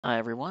Hi,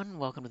 everyone.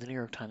 Welcome to the New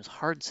York Times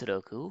Hard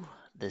Sudoku.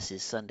 This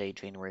is Sunday,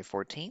 January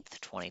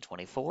 14th,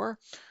 2024.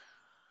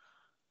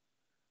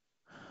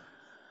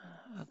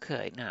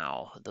 Okay,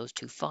 now, those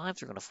two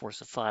fives are going to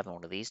force a five on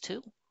one of these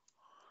two.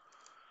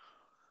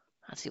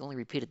 That's the only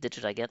repeated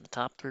digit I get in the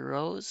top three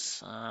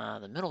rows.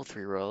 The middle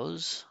three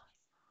rows,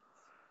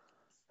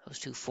 those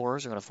two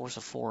fours are going to force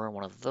a four on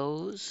one of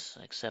those,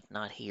 except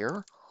not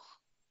here.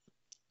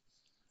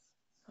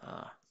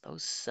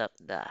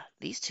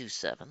 These two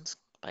sevens,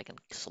 if I can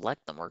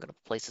select them, we're going to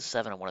place a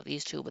seven on one of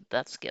these two, but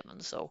that's given,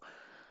 so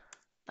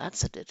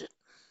that's a digit.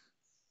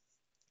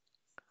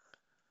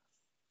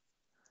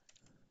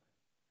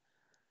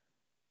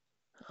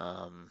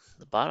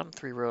 The bottom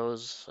three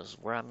rows is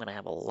where I'm going to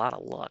have a lot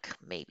of luck,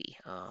 maybe.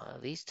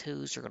 These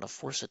twos are going to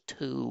force a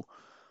two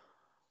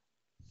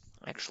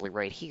actually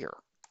right here.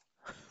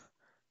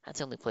 That's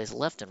the only place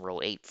left in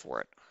row 8 for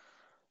it.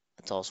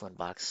 That's also in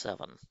box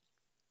 7.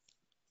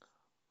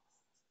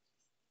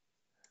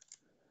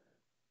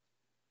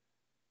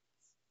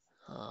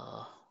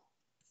 Uh,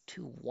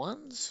 Two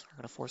ones are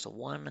going to force a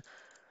 1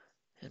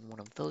 in one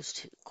of those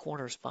two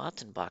corner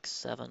spots in box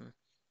 7.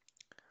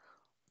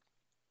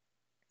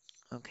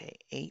 Okay,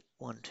 8,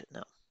 1, 2.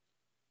 No.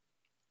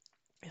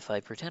 If I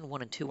pretend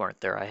 1 and 2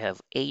 aren't there, I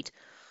have 8,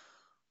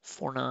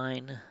 4,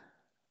 9,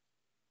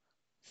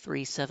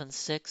 3, 7,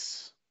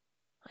 6.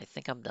 I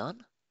think I'm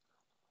done.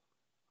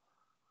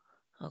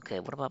 Okay,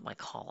 what about my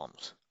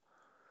columns?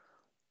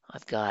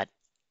 I've got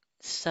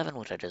 7,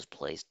 which I just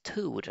placed,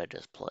 2, which I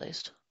just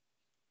placed.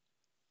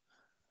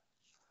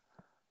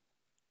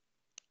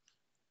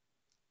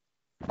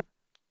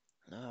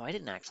 No, I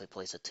didn't actually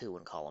place a 2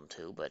 in column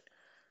 2, but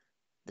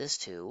this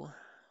 2.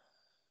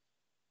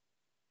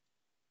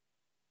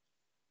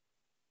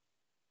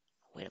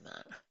 Wait a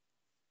minute.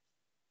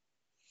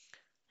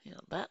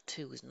 That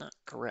 2 is not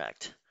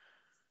correct.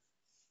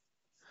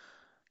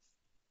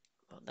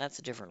 Well, that's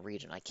a different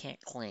region. I can't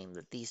claim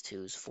that these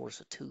 2's force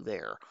a 2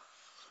 there.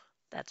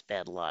 That's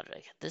bad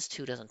logic. This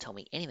 2 doesn't tell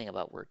me anything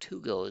about where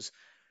 2 goes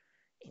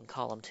in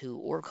column 2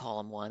 or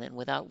column 1, and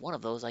without one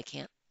of those, I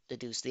can't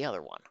deduce the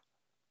other one.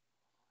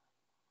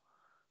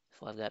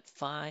 So I've got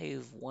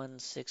 5, 1,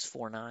 6,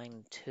 4,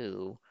 9,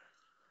 2.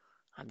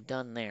 I'm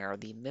done there.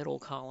 The middle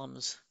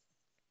columns.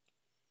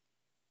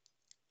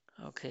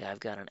 Okay, I've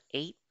got an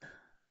 8 that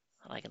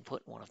I can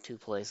put in one of two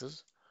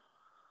places.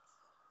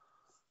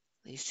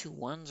 These two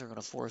ones are going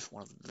to force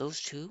one of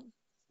those two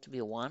to be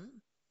a 1,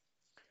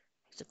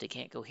 except they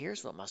can't go here,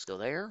 so it must go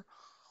there.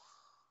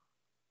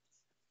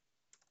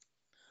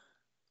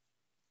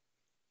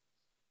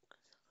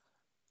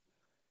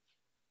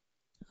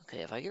 Okay,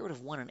 if I get rid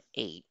of 1 and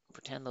 8,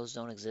 pretend those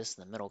don't exist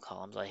in the middle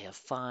columns, I have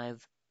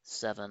 5,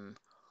 7,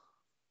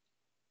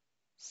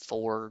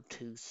 4,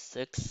 2,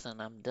 6,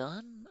 and I'm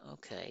done.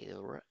 Okay,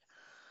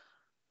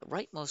 the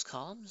rightmost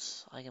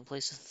columns, I can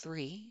place a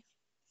 3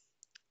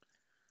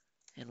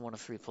 in one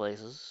of three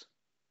places.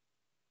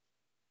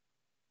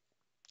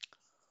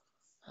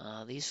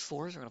 These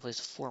 4s are going to place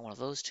a 4 in one of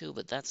those two,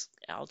 but that's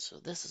out, so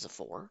this is a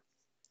 4.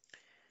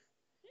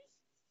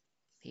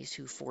 These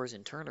two 4s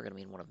in turn are going to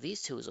mean one of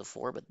these two is a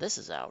 4, but this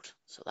is out,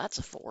 so that's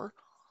a 4.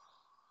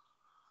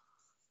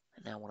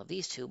 And now one of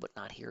these two, but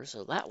not here,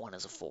 so that one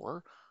is a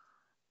 4.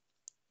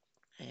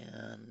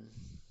 And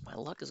my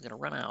luck is going to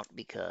run out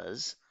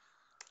because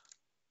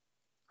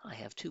I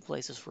have two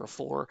places for a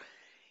 4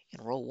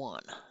 in row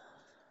 1.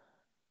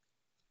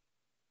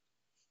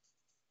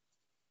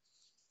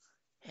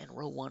 And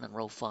row 1 and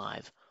row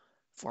 5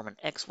 form an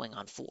X-wing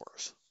on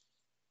 4s.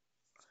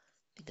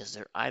 Because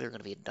they're either going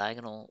to be a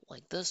diagonal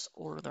like this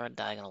or they're a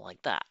diagonal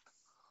like that.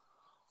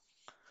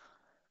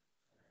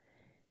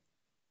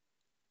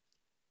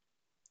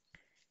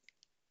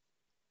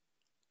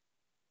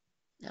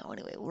 Now,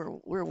 anyway,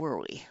 where were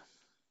we?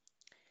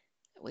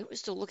 We were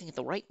still looking at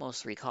the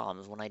rightmost three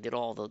columns when I did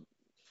all the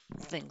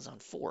things on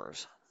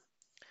 4s.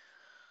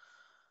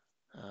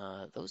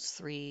 Those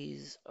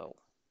 3s, oh,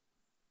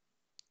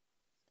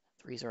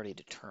 3's already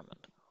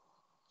determined.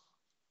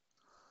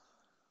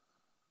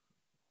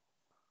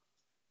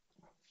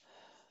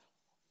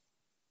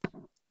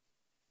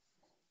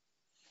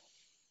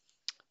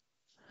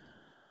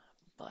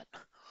 But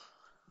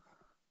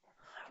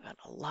I've got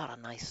a lot of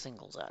nice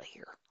singles out of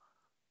here.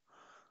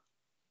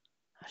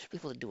 I should be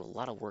able to do a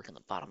lot of work in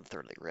the bottom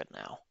third of the grid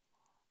now.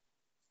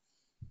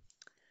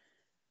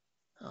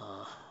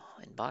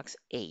 In box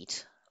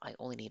 8, I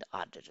only need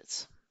odd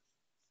digits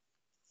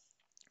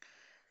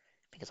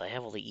because I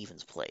have all the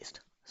evens placed.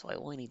 So I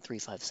only need 3,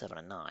 5, 7,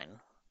 and 9.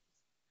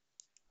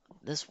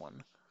 This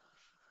one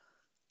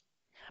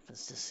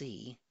happens to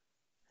see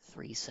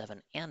 3,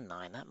 7, and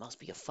 9. That must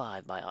be a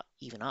 5 by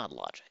even odd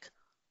logic.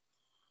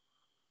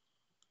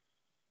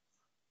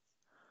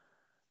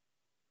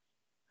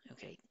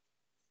 Okay,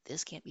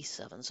 this can't be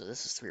 7, so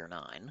this is 3 or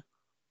 9.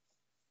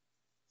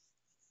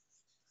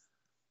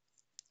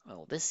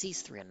 Oh, this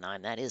sees 3 and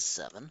 9. That is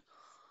 7.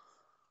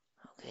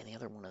 Okay, and the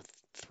other one of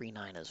 3,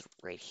 9 is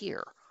right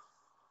here.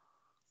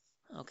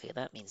 Okay,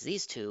 that means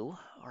these two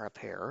are a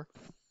pair.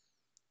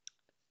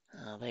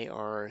 They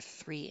are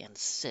 3 and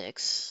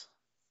 6.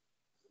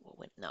 Oh,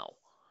 wait, no.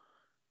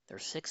 They're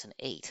 6 and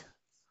 8.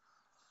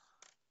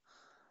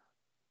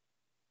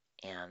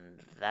 And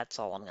that's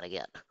all I'm going to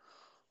get.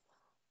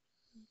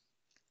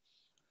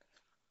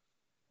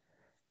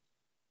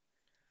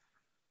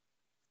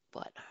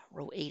 But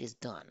row 8 is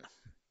done.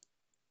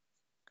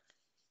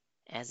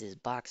 As is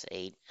box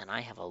 8, and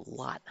I have a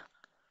lot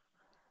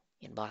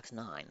in box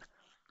 9.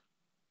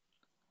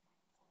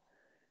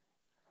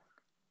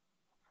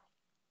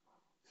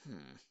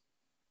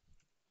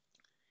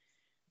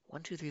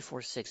 1, 2, 3,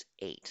 4, 6,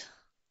 8.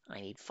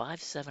 I need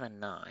 5, 7, and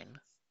 9.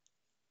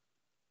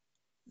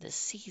 This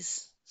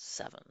C's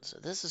 7, so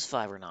this is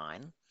 5 or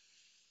 9.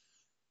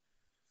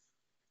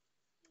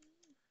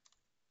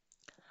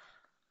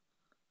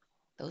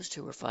 Those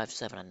two are 5,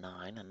 7, and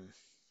 9, and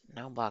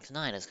now box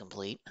 9 is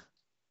complete.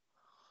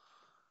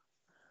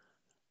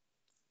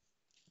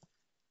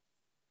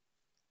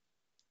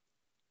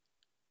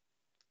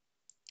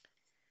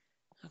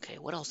 Okay,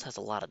 what else has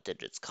a lot of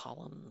digits?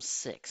 Column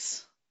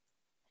 6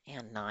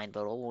 and 9,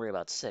 but we'll worry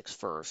about 6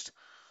 first.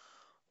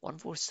 1,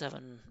 4,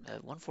 7,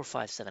 1, 4,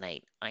 5, 7,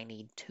 8. I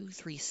need 2,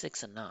 3,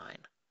 6, and 9.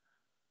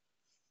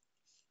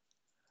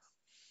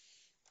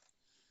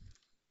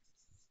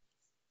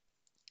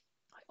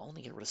 I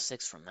only get rid of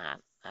 6 from that.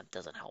 That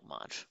doesn't help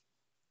much.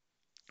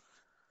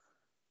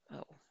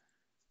 Oh,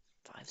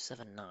 5,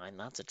 7, 9.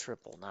 That's a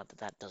triple. Not that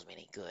that does me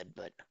any good,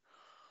 but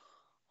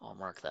I'll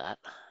mark that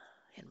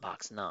in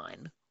box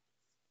 9.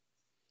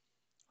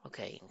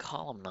 Okay, in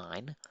column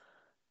 9,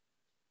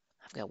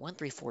 I've got 1,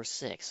 3, 4,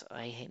 6.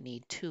 I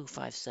need 2,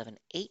 5, 7,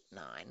 8,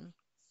 9.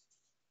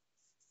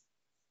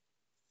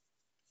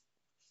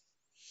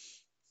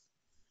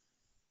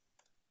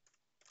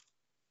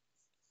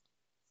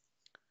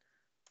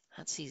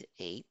 That sees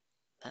 8.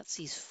 That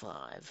sees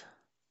 5.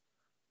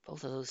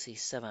 Both of those see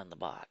 7 in the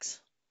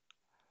box.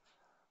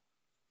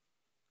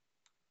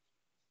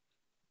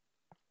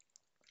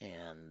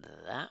 And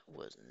that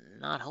was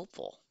not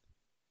helpful.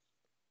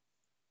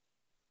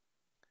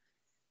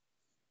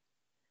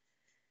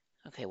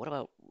 Okay, what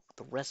about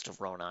the rest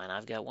of row 9?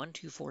 I've got 1,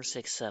 2, 4,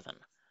 6, 7.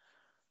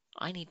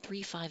 I need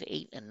 3, 5,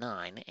 8, and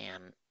 9,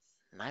 and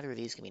neither of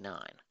these can be 9.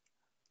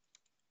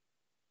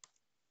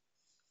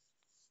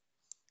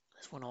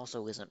 This one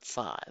also isn't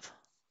 5.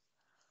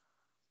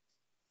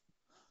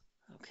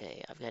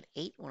 Okay, I've got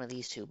 8 one of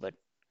these two, but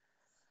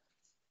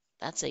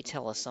that's a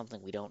tell us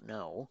something we don't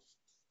know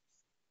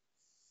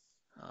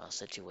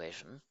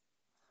situation.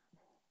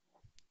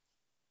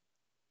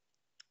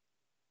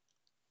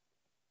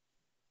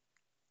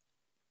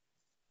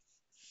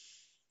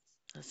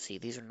 Let's see,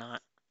 these are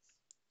not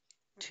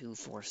 2,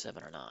 4,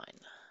 7, or 9.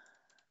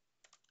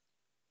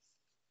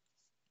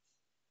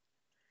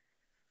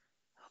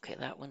 Okay,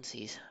 that one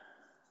sees...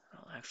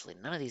 Well, actually,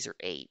 none of these are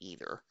 8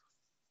 either.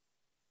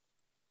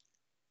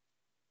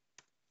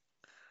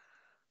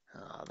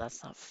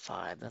 That's not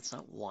 5, that's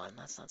not 1,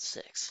 that's not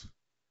 6.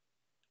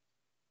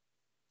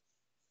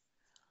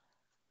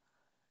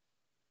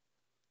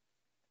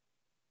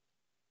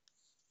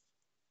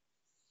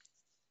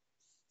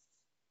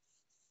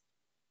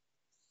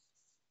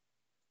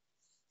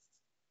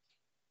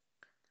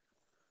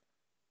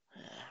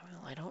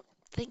 Well, I don't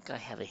think I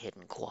have a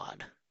hidden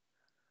quad.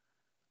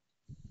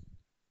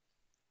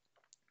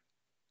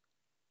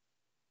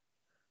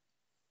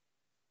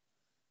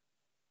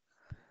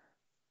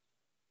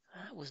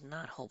 That was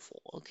not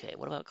helpful. Okay,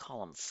 what about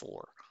column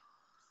 4?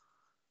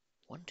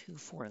 1, 2,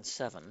 4, and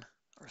 7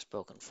 are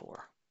spoken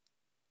for.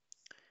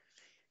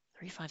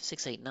 3, 5,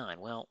 6, 8, 9.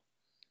 Well,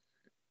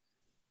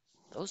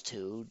 those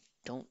two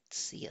don't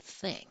see a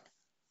thing.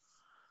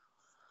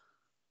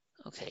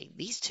 Okay,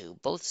 these two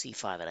both see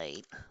 5 and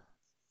 8.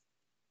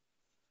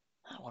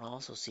 That one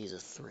also sees a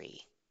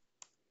 3.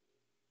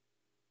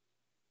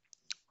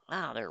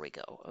 Ah, there we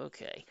go.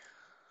 Okay.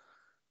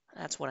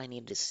 That's what I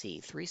needed to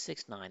see. 3,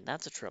 6, 9.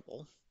 That's a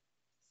triple.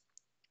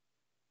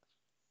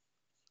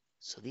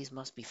 So these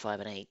must be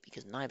 5 and 8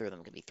 because neither of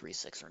them can be 3,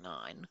 6, or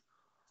 9.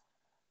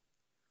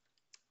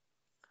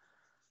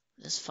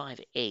 This 5,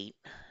 8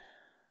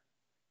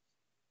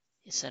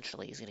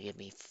 essentially is going to give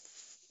me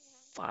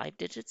 5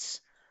 digits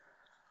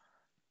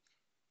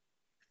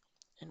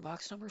in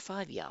box number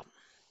 5. Yeah.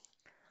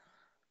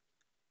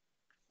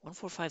 1,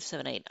 4, 5,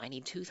 7, 8. I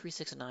need 2, 3,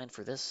 6, and 9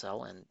 for this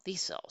cell and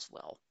these cells.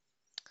 Well,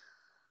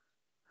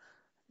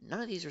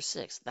 none of these are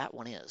 6. That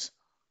one is.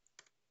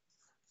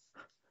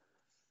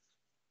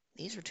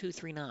 These are 2,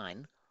 3,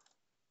 9.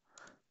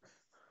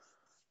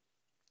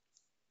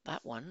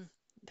 That one,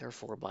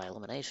 therefore, by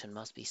elimination,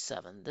 must be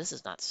 7. This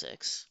is not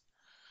 6.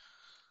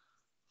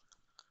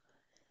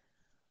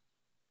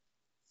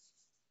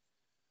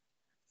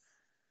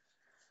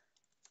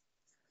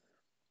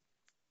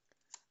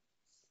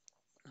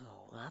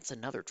 Oh, that's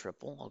another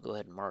triple. I'll go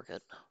ahead and mark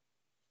it.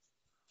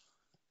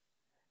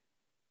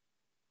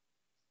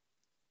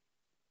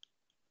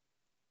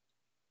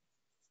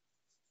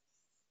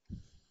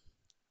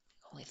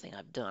 Only thing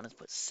I've done is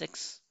put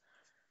 6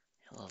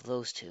 in one of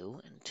those two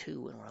and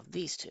 2 in one of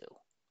these two.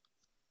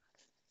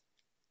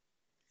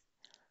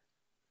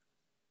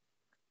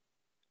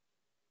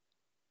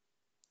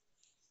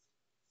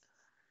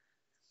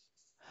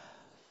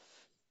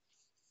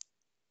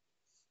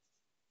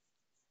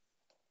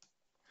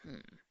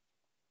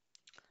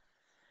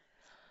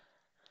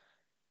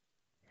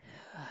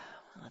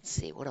 Let's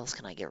see, what else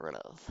can I get rid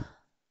of?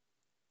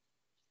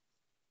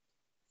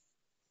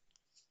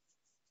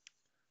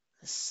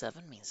 This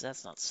 7 means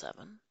that's not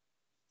 7.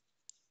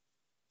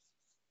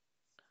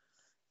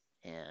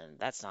 And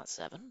that's not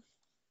 7.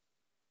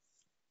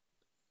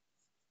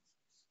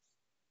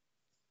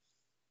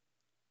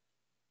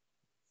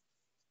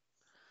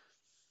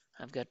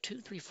 I've got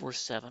 2, 3, 4,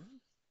 7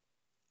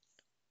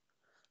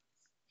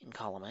 in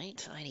column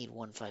 8. I need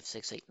 1, 5,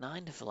 6, 8,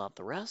 9 to fill out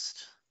the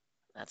rest.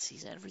 That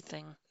sees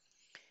everything.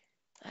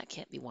 That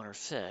can't be 1 or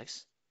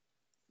 6.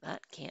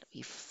 That can't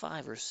be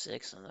 5 or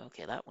 6. And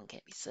okay, that one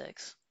can't be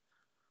 6.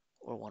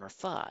 Or 1 or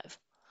 5.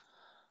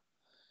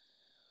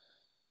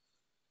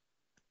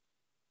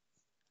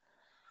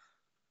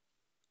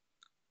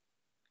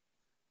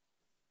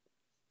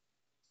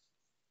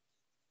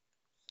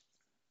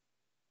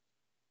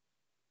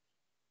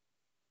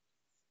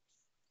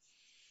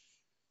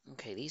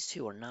 Okay, these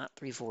two are not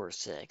 3, 4, or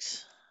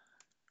 6.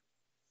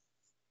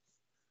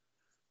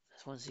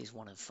 This one sees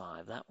 1 and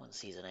 5. That one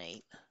sees an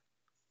 8.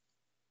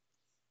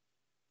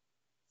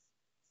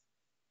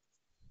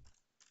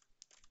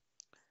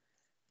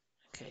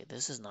 Okay,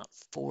 this is not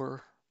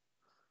 4,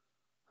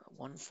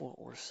 1, 4,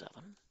 or 7.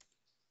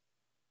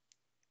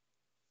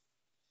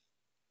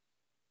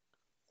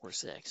 Or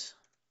 6.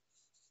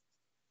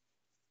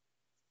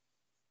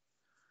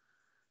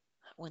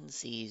 That one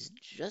sees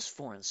just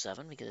 4 and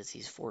 7 because it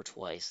sees 4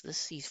 twice. This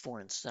sees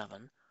 4 and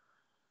 7.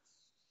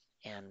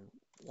 And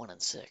 1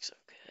 and 6.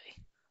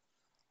 Okay.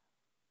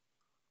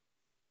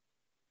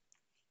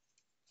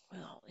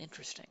 Well,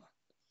 interesting.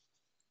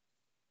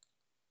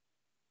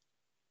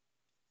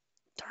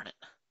 Darn it.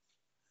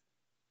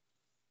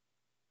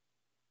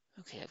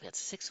 Okay, I've got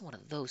 6 in one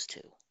of those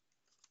two.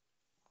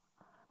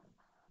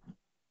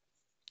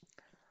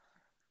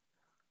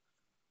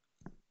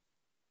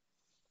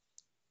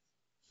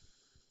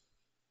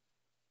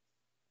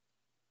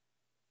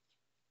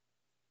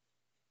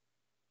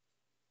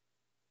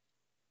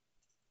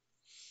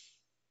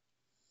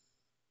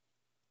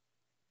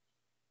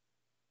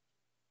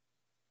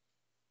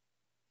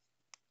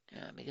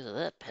 Yeah, because of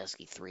that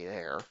pesky 3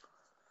 there.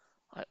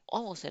 I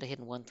almost had a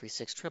hidden 1, 3,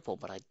 6 triple,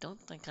 but I don't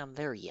think I'm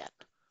there yet.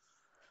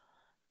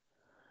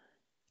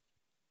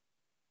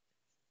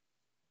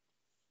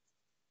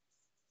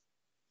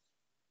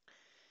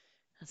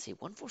 Let's see,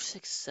 1, 4,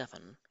 6,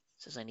 7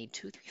 says I need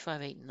 2, 3,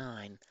 5, 8,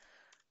 9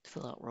 to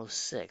fill out row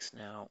 6.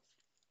 Now,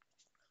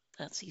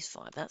 that sees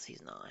 5, that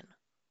sees 9.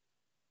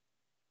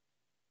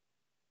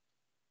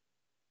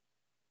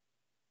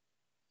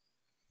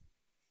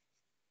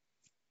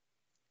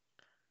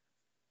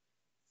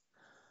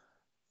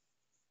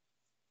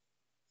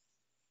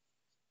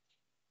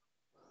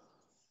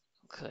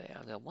 Okay,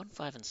 I've got 1,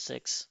 5, and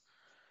 6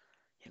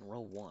 in row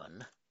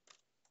 1.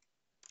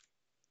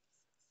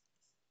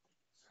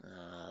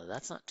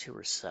 That's not 2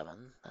 or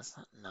 7. That's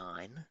not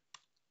 9.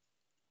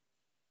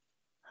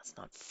 That's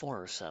not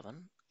 4 or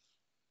 7.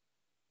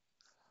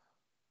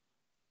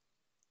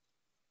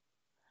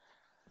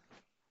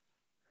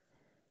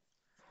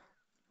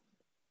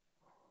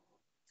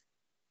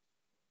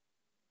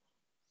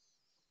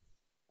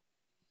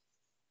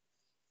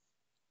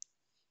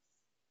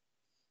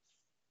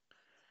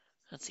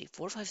 Let's see,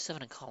 4, 5,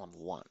 7 in column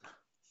 1.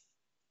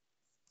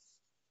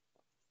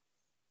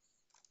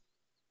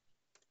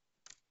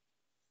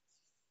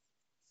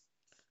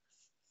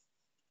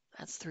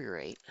 That's 3 or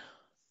 8.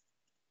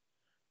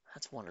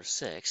 That's 1 or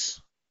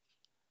 6.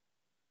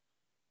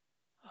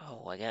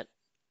 Oh, I got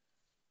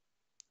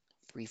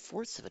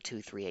 3/4 of a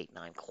 2, 3, 8,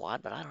 9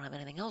 quad, but I don't have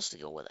anything else to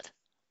go with it.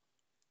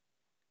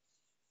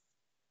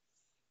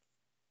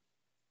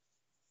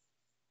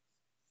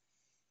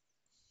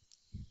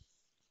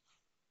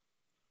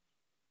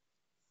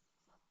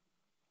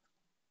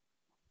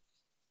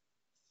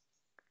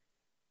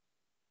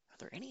 Are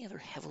there any other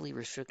heavily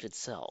restricted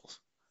cells?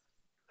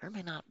 There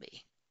may not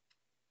be.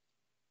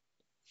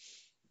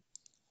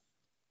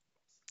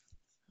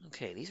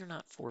 Okay, these are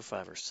not 4,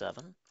 5, or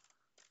 7.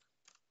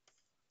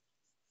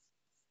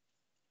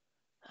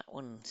 That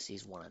one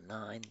sees 1 and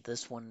 9.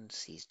 This one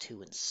sees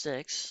 2 and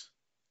 6.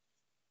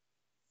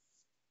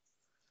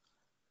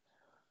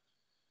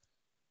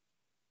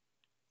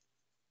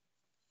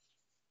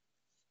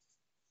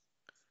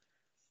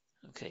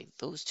 Okay,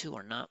 those two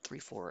are not 3,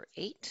 4, or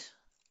 8.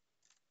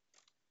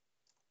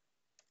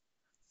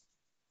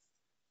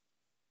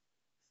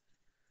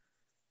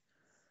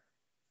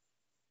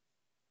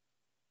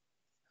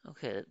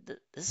 Okay,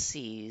 this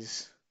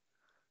sees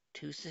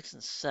 2, 6,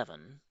 and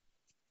 7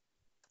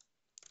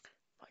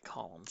 by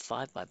column,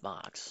 5 by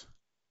box.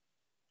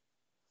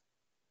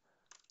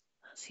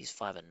 That sees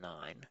 5 and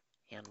 9,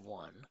 and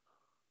 1.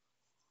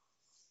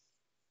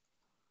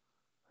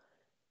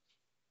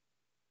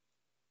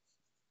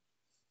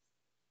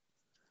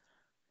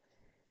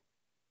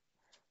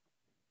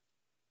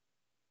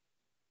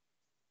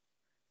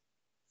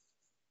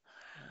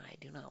 I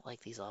do not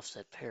like these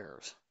offset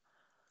pairs.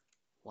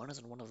 1 is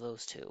in one of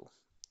those two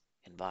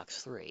in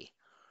box 3,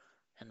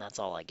 and that's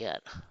all I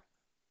get.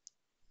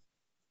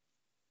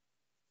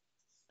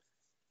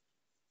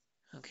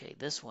 Okay,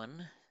 this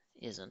one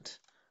isn't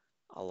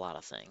a lot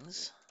of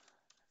things.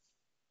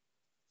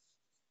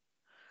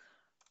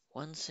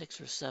 1,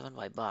 6, or 7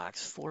 by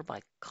box, 4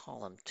 by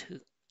column, 2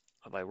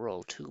 or by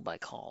row, 2 by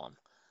column.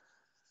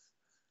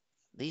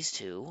 These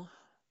two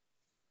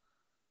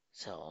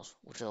cells,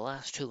 which are the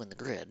last two in the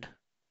grid,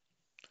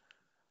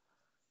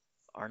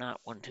 are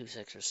not 1, 2,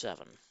 6, or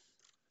 7.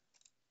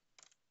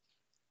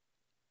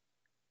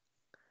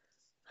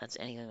 That's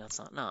anything that's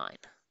not 9.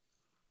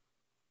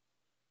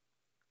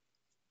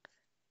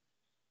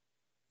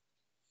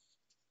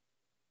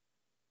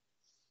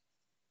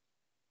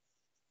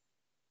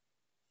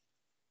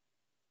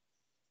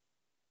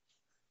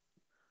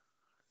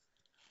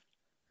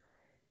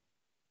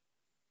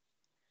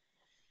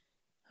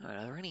 Alright,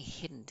 are there any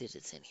hidden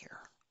digits in here?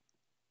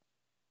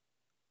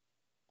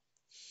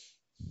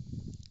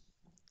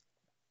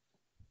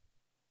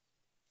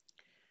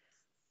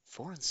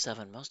 Four and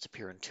 7 must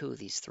appear in 2 of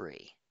these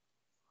 3.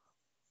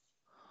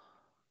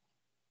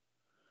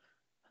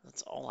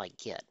 That's all I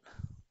get.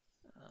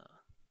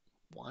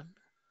 1?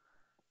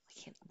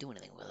 I can't do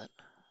anything with it.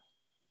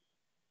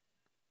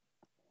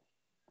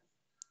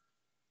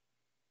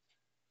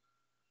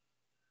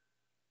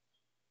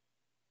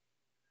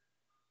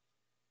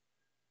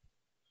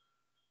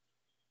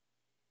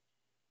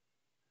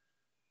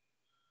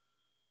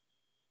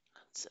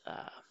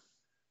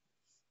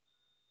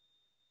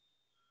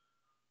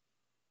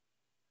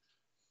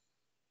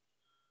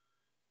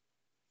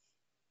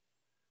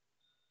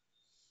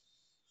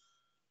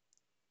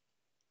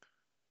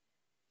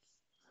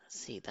 Let's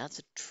see, that's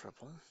a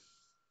triple.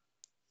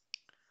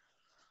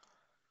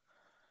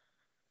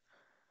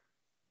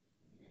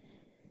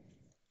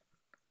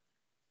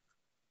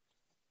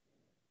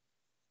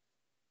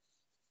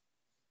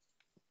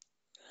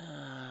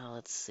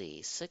 Let's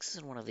see, 6 is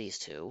in one of these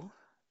 2.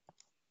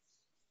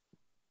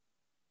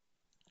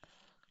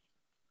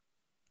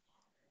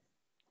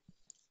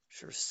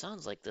 Sure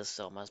sounds like this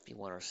cell must be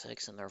 1 or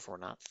 6 and therefore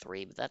not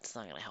 3, but that's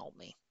not going to help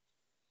me.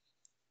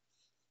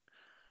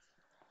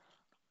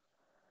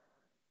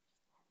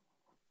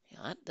 Yeah,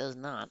 that does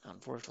not,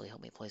 unfortunately,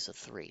 help me place a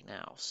 3.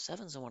 Now,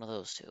 7's in one of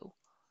those 2.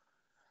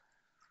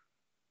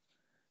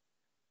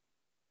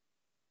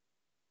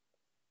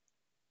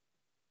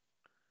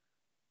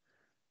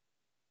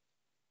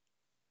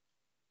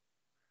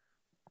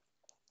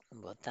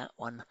 But that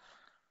one,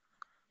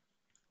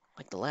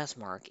 like the last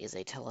mark, is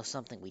a tell us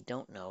something we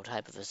don't know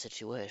type of a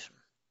situation.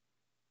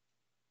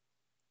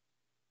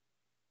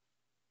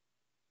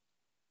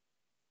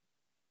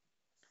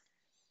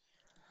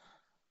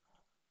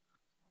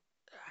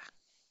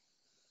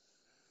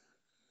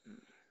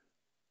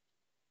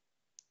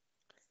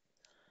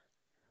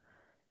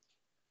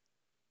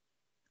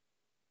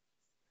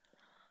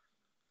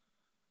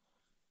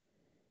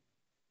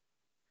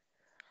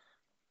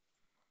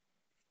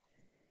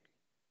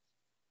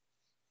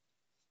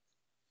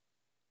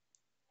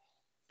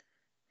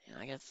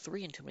 And I got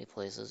 3 in too many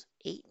places,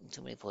 8 in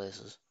too many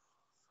places.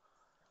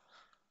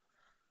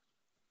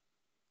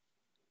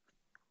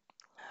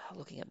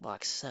 Looking at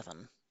box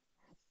 7.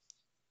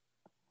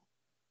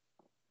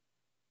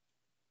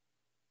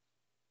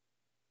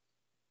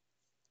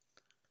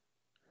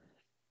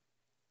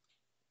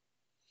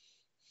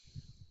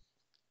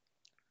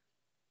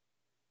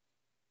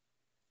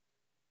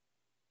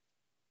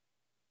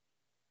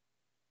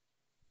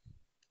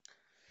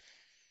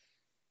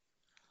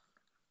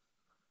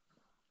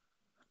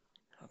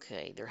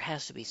 Okay, there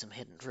has to be some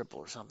hidden triple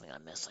or something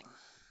I'm missing.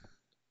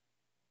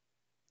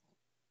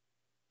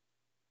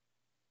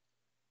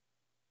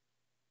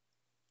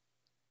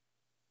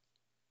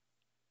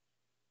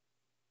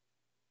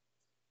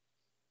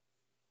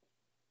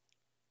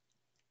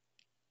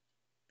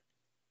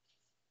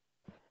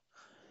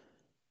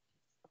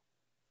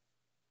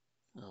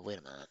 Oh, wait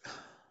a minute.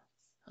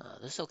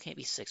 This cell can't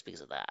be 6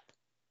 because of that.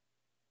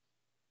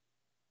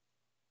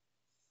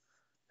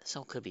 This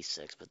cell could be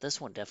 6, but this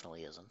one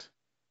definitely isn't.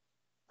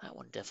 That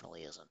one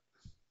definitely isn't.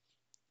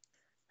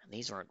 And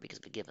these aren't because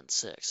of a given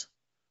 6.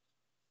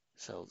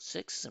 So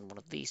 6 is in one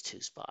of these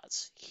 2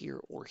 spots, here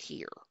or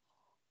here.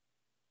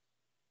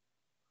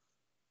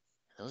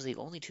 Those are the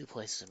only 2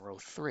 places in row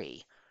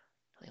 3.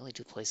 The only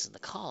 2 places in the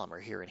column are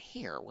here and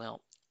here. Well,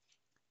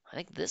 I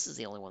think this is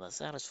the only one that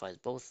satisfies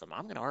both of them.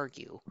 I'm going to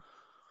argue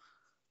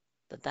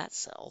that that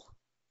cell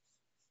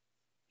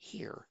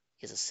here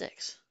is a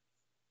 6.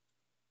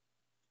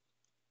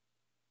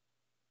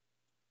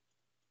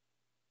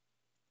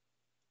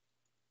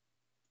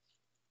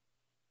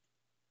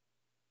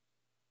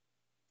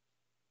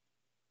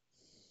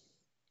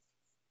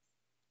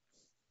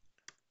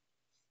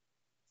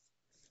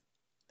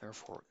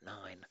 Therefore, 9,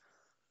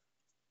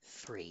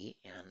 3,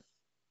 and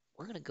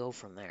we're going to go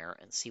from there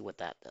and see what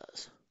that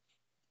does.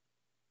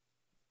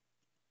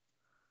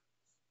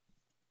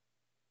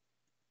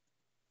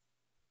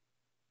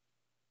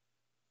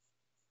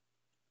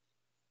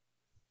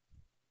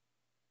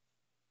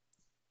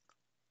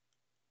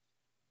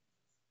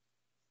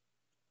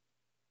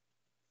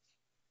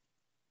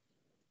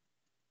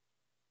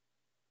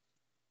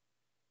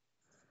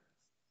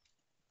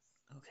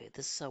 Okay,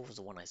 this cell was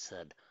the one I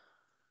said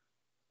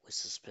was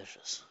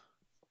suspicious.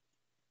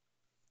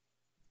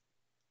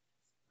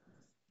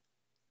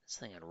 This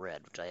thing in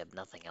red, which I have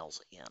nothing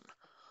else in.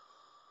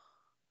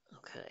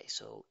 Okay,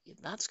 so if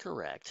that's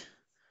correct,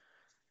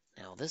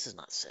 now this is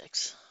not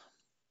 6.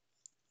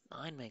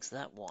 9 makes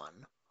that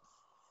 1.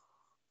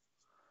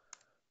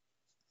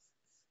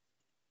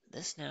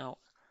 This now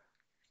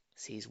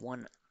sees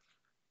 1,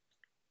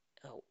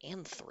 oh,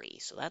 and 3,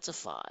 so that's a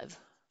 5.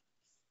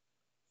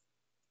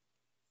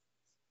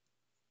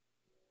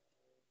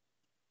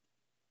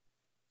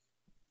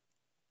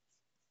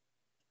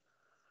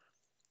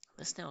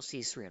 This now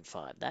sees 3 and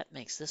 5. That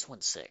makes this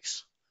one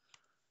 6.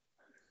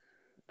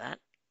 That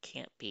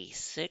can't be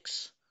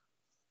 6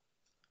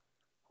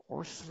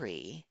 or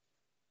 3,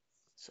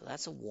 so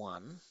that's a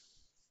 1.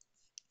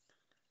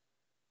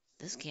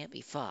 This can't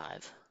be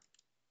 5.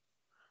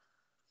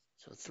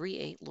 So 3,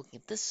 8, looking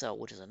at this cell,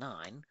 which is a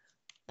 9,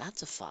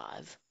 that's a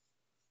 5.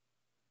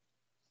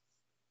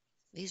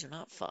 These are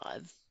not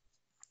 5.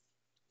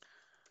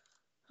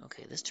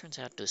 Okay, this turns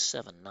out to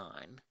 7,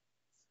 9.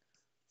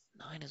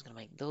 9 is going to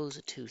make those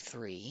a 2,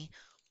 3.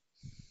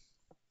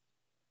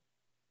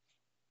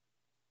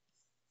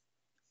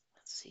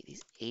 Let's see,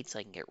 these 8s,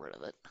 I can get rid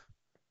of it.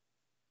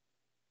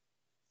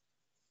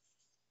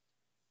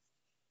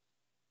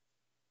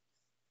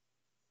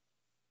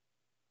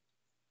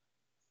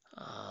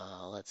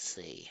 Let's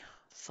see.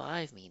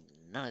 5 mean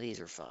none of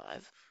these are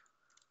 5.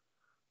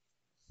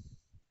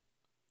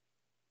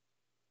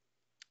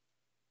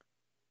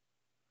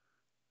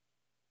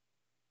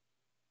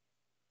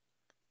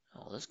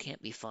 Oh, this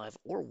can't be 5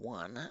 or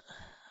 1. I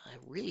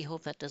really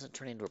hope that doesn't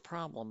turn into a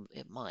problem.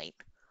 It might.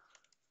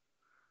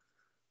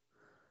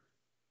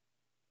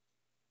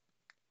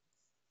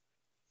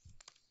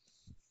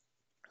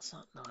 That's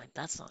not 9.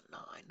 That's not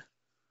 9.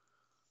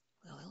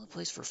 Well, the only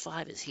place for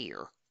 5 is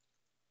here.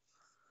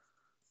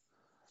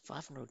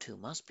 5 and row 2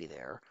 must be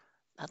there.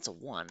 That's a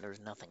 1.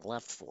 There's nothing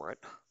left for it.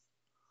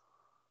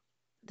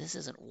 This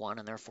isn't 1,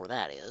 and therefore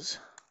that is.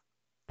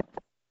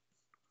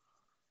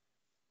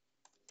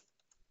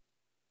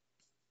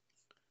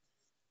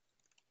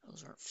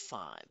 Those aren't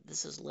 5.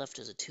 This is left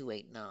as a 2,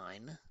 8,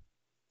 9. Make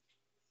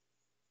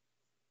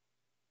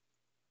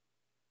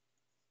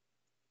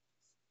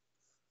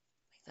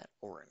that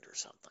orange or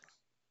something.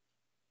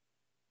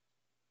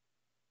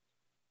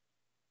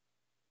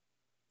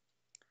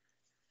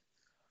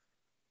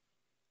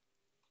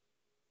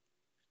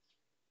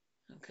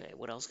 Okay,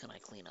 what else can I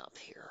clean up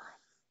here?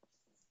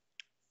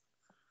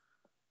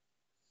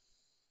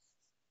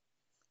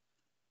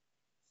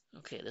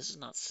 Okay, this is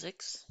not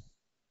 6.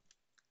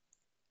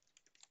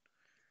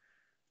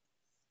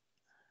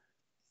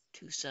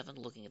 2, 7,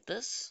 looking at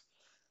this,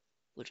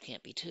 which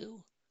can't be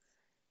 2.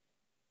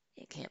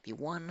 It can't be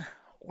 1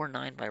 or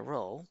 9 by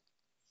row.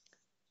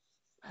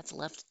 That's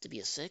left to be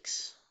a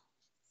 6.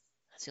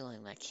 That's the only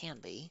thing that can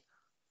be.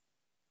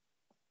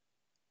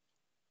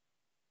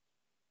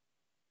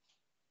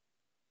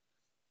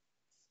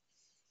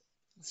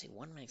 Let's see,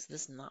 1 makes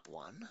this not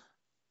 1.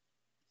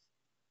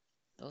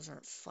 Those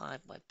aren't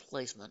 5 by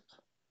placement.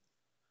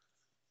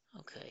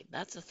 Okay,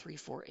 that's a 3,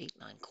 4, 8,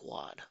 9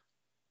 quad.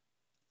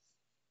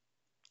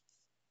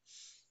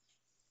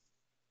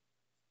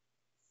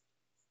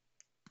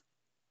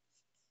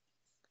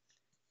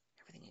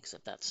 Everything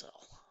except that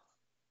cell.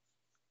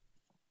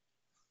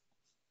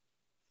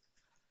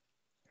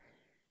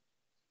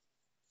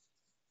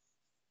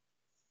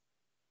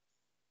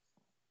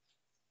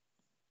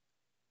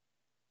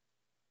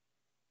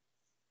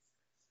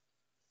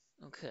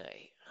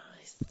 Okay,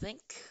 I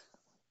think,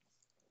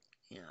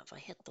 yeah, if I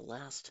hit the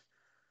last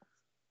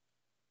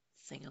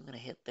thing I'm going to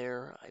hit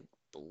there, I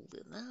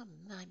believe, no,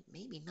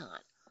 maybe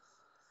not.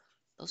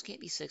 Those can't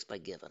be 6 by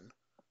given.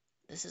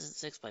 This isn't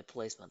 6 by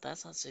placement.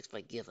 That's not 6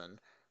 by given.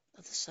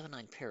 That's a 7,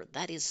 9 pair.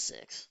 That is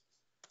 6.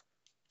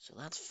 So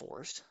that's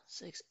forced.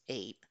 6,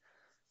 8.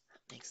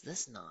 That makes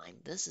this 9.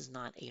 This is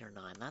not 8 or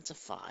 9. That's a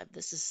 5.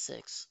 This is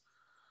 6.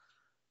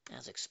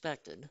 As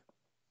expected.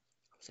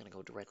 I was going to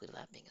go directly to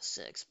that being a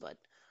 6, but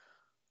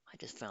I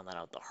just found that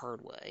out the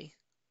hard way.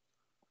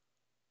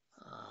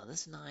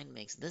 This 9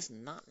 makes this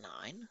not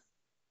 9.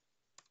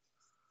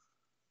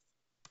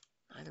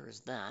 Neither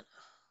is that.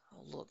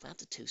 Oh, look,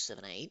 that's a 2,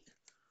 7, 8.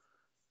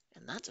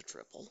 And that's a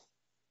triple.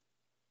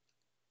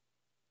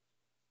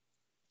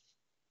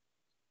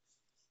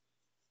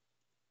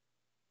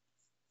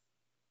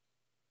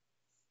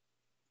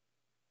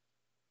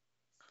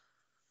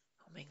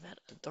 I'll make that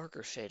a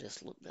darker shade.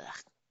 Just look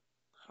back.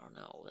 I don't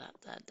know.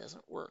 That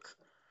doesn't work.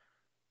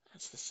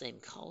 That's the same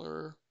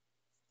color.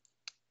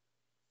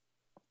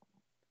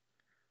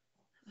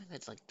 I think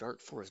that's like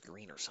dark forest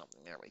green or something.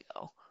 There we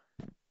go.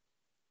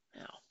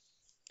 Now,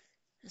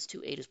 this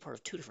 2, 8 is part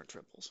of 2 different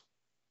triples.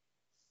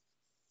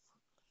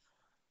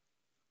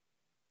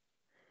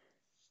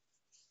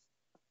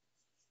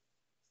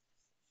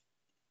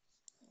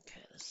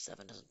 Okay, this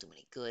 7 doesn't do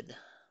any good.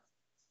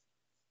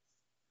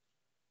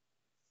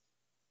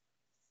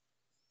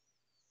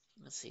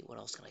 Let's see, what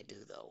else can I do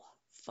though?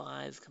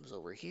 5 comes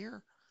over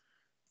here.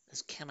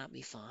 This cannot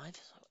be 5,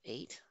 so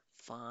 8,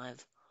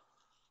 5.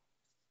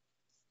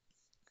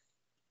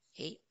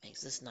 8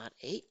 makes this not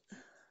 8.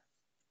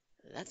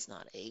 That's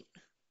not 8.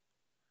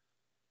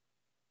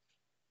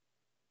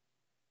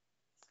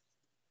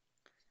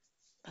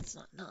 That's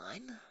not 9.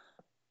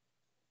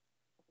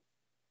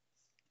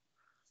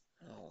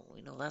 Oh,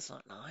 we know that's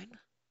not 9.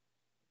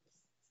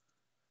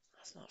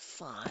 That's not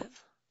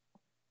 5.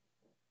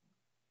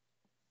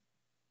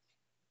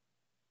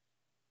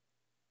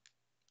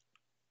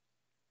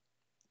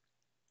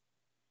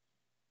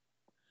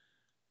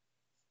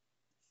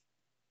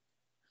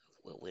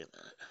 Well, wait a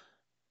minute.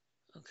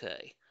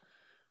 Okay.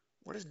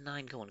 Where does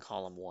 9 go in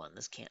column 1?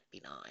 This can't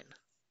be 9.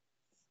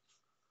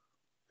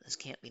 This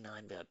can't be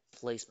 9 by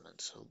placement,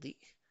 so the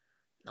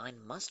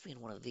 9 must be in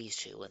one of these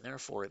two, and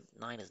therefore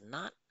 9 is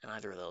not in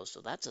either of those,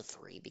 so that's a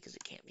 3 because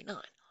it can't be 9.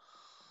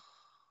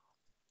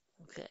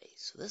 Okay,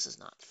 so this is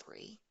not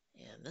 3,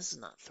 and this is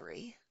not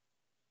 3,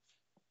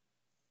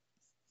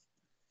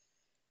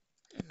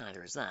 and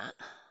neither is that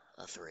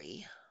a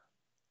 3.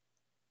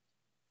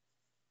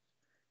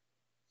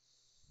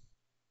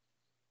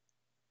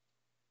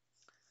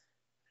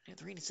 And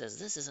 3 says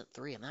this isn't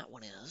 3 and that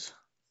one is.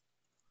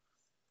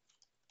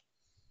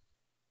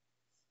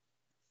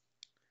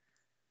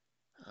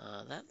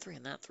 That 3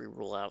 and that 3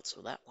 rule out,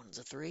 so that one's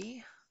a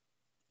 3.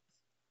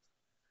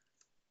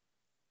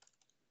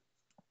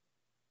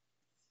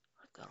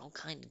 I've got all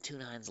kinds of 2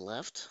 9s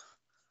left,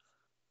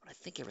 but I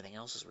think everything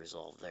else is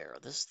resolved there.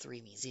 This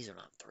 3 means these are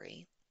not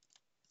 3.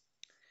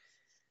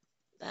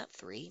 That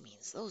 3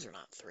 means those are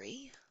not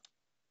 3.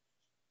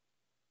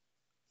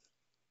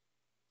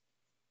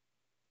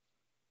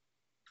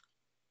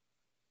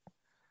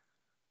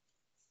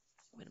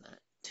 Wait a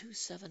minute. 2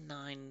 7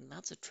 9,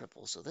 that's a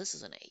triple, so this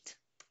is an 8.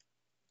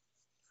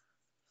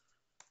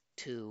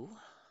 2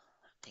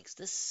 makes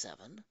this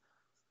 7.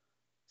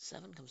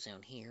 7 comes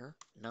down here.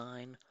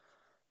 9,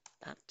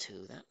 that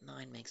 2, that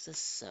 9 makes this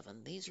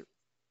 7. These are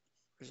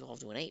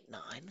resolved to an 8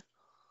 9.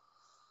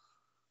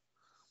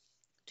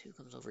 2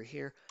 comes over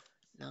here.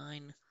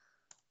 9,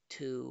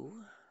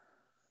 2.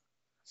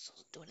 So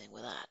let's do anything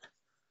with that.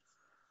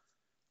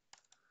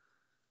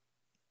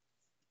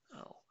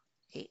 Oh,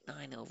 8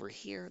 9 over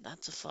here,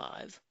 that's a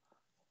 5.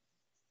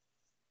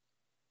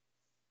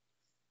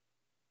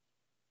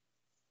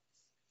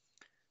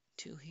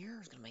 2 here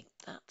is going to make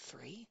that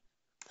 3.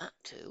 That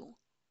 2.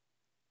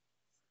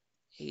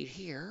 8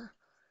 here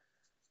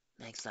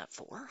makes that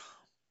 4.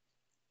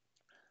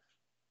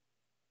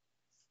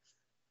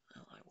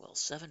 Oh, well,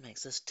 7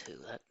 makes this 2.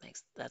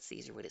 That's the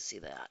easier way to see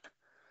that.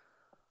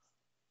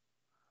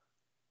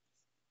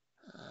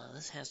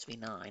 This has to be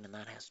 9, and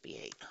that has to be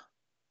 8.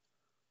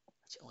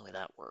 That's the only way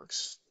that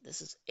works.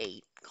 This is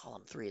 8.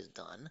 Column 3 is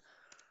done.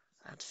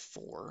 That's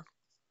 4.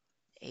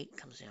 8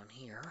 comes down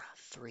here.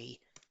 3,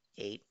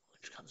 8,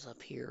 which comes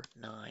up here.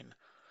 9,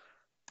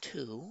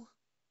 2.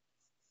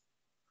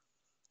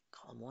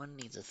 Column 1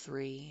 needs a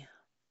 3.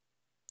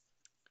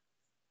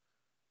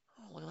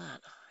 Oh, look at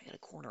that. I got a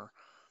corner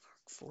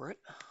for it.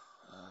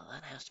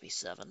 That has to be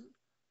 7.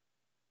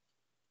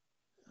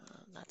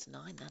 That's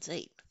 9. That's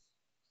 8.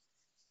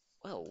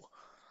 Whoa.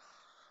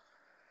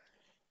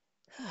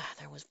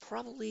 There was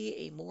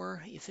probably a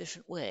more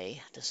efficient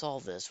way to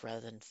solve this rather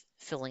than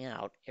filling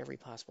out every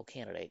possible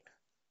candidate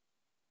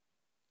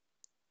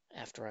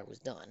after I was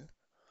done.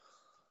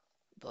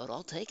 But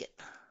I'll take it.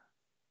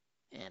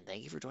 And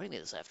thank you for joining me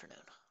this afternoon.